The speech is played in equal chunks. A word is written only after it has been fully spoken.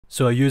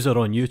So a user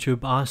on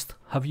YouTube asked,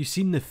 have you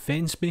seen the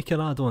Fence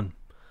Maker add-on?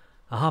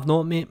 I have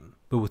not, mate,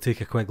 but we'll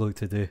take a quick look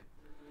today.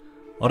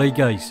 Alright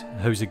guys,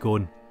 how's it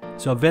going?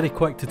 So a very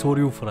quick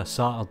tutorial for a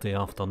Saturday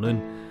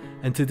afternoon,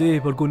 and today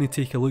we're going to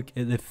take a look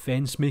at the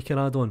Fence Maker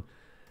add-on.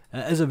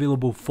 It is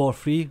available for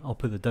free. I'll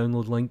put the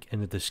download link in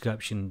the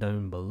description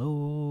down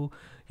below.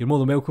 You're more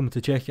than welcome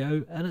to check it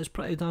out, and it's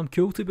pretty damn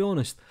cool, to be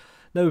honest.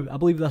 Now, I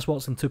believe this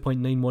works in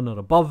 2.91 or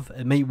above.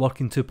 It might work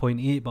in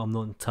 2.8, but I'm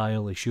not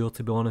entirely sure,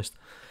 to be honest.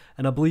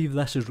 And I believe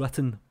this is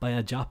written by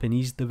a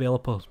Japanese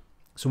developer.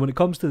 So when it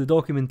comes to the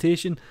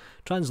documentation,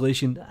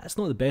 translation, it's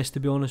not the best, to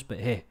be honest,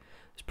 but hey,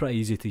 it's pretty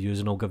easy to use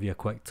and I'll give you a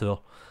quick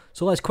tour.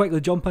 So let's quickly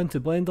jump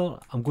into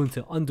Blender. I'm going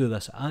to undo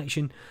this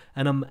action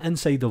and I'm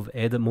inside of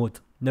edit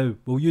mode. Now,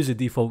 we'll use the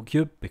default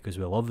cube because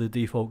we love the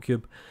default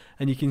cube.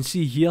 And you can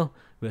see here,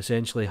 we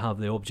essentially have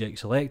the object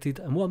selected.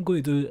 And what I'm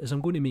going to do is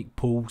I'm going to make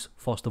poles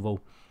first of all.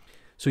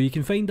 So you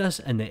can find this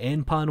in the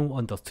end panel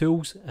under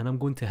tools, and I'm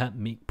going to hit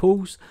make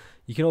poles.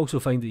 You can also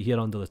find it here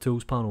under the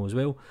tools panel as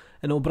well,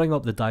 and it'll bring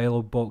up the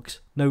dialog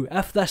box. Now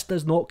if this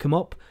does not come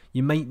up,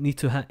 you might need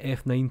to hit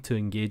F9 to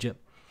engage it.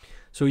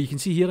 So you can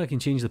see here I can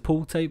change the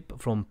pole type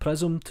from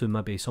prism to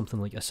maybe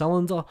something like a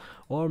cylinder,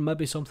 or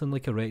maybe something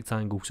like a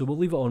rectangle. So we'll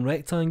leave it on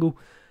rectangle.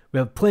 We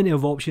have plenty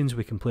of options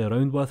we can play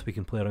around with. We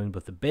can play around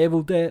with the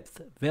bevel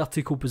depth,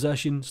 vertical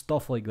position,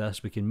 stuff like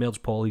this. We can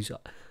merge polys.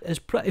 It's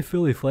pretty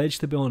fully fledged,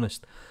 to be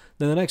honest.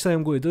 Now the next thing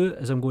I'm going to do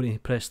is I'm going to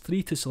press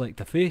 3 to select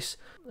a face.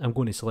 I'm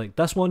going to select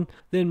this one.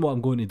 Then what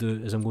I'm going to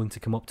do is I'm going to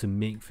come up to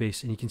make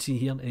face, and you can see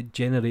here it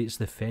generates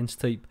the fence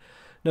type.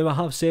 Now I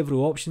have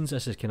several options.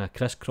 This is kind of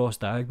crisscross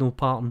diagonal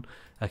pattern.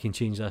 I can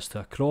change this to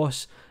a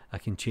cross. I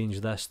can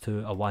change this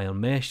to a wire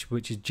mesh,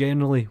 which is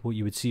generally what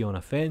you would see on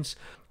a fence.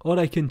 Or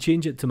I can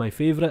change it to my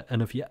favourite,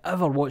 and if you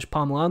ever watch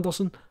Pamela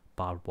Anderson,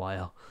 barbed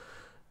wire.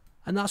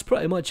 And that's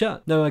pretty much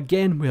it. Now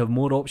again, we have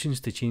more options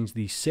to change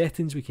these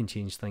settings. We can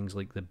change things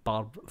like the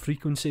bar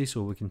frequency,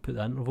 so we can put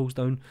the intervals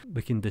down.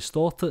 We can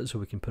distort it, so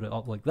we can put it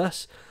up like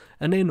this.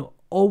 And then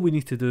all we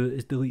need to do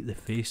is delete the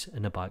face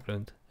in the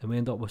background, and we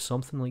end up with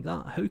something like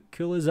that. How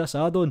cool is this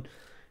add-on?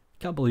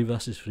 Can't believe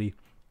this is free.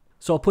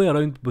 So I'll play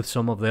around with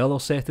some of the other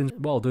settings.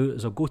 What I'll do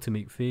is I'll go to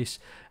make face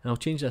and I'll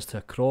change this to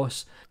a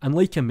cross. And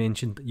like I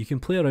mentioned, you can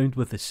play around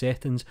with the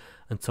settings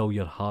until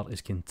your heart is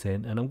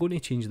content. And I'm going to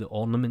change the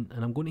ornament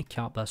and I'm going to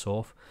cap this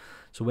off.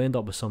 So we end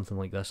up with something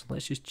like this.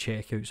 Let's just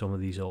check out some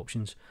of these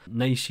options.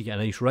 Nice, you get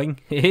a nice ring.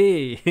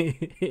 Hey!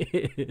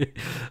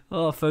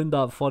 Oh, I found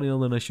that funnier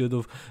than I should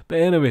have. But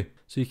anyway,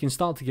 so you can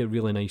start to get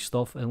really nice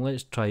stuff. And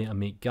let's try and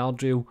make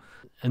guardrail.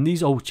 And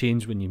these all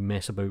change when you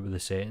mess about with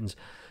the settings.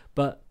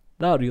 But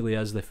that really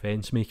is the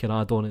Fence Maker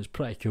add-on. It's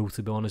pretty cool,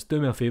 to be honest. Do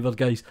me a favour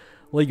guys,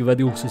 like the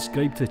video,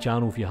 subscribe to the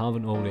channel if you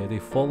haven't already,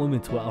 follow me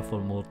on Twitter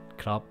for more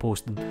crap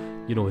posting.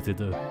 You know what to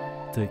do.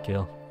 Take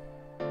care.